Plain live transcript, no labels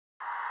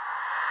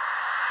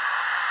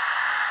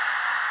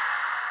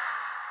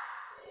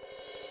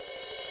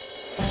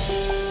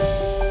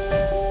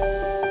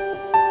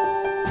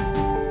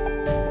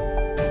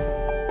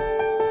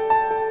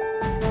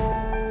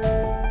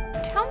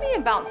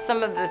about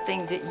some of the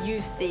things that you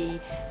see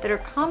that are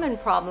common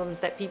problems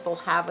that people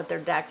have with their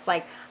decks.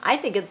 Like, I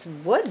think it's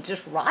wood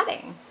just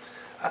rotting.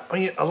 I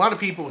mean, a lot of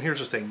people, here's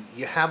the thing,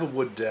 you have a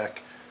wood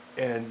deck,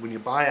 and when you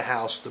buy a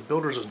house, the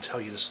builder doesn't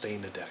tell you to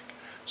stain the deck.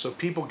 So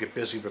people get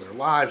busy with their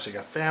lives, they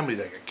got family,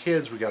 they got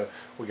kids, we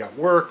got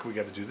work, we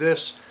got to do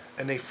this,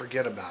 and they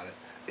forget about it.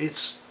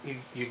 It's,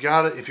 you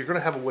gotta, if you're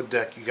gonna have a wood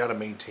deck, you gotta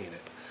maintain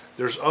it.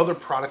 There's other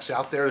products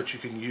out there that you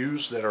can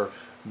use that are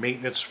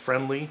maintenance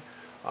friendly.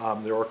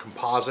 There are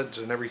composites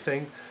and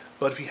everything,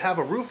 but if you have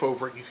a roof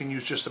over it, you can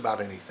use just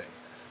about anything.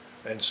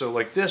 And so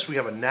like this, we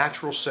have a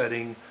natural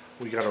setting.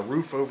 We got a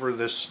roof over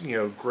this, you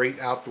know, great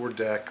outdoor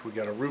deck. We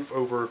got a roof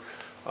over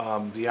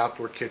the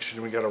outdoor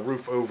kitchen. We got a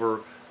roof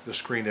over the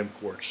screened-in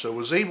porch. So I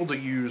was able to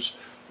use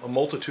a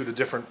multitude of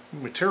different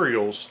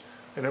materials,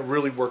 and it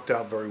really worked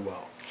out very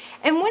well.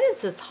 And when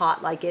it's as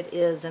hot like it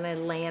is in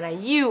Atlanta,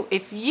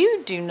 if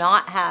you do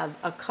not have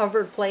a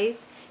covered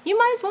place, you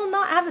might as well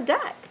not have a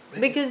deck,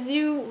 because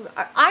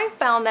I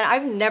found that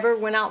I've never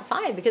went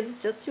outside because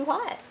it's just too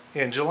hot.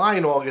 In July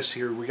and August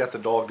here, we got the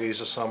dog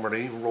days of summer, and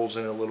it even rolls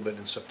in a little bit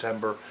in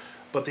September.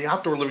 But the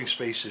outdoor living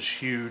space is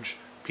huge.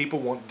 People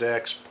want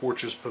decks,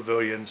 porches,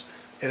 pavilions,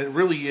 and it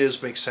really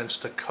makes sense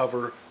to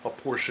cover a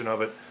portion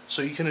of it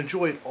so you can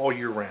enjoy it all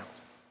year round.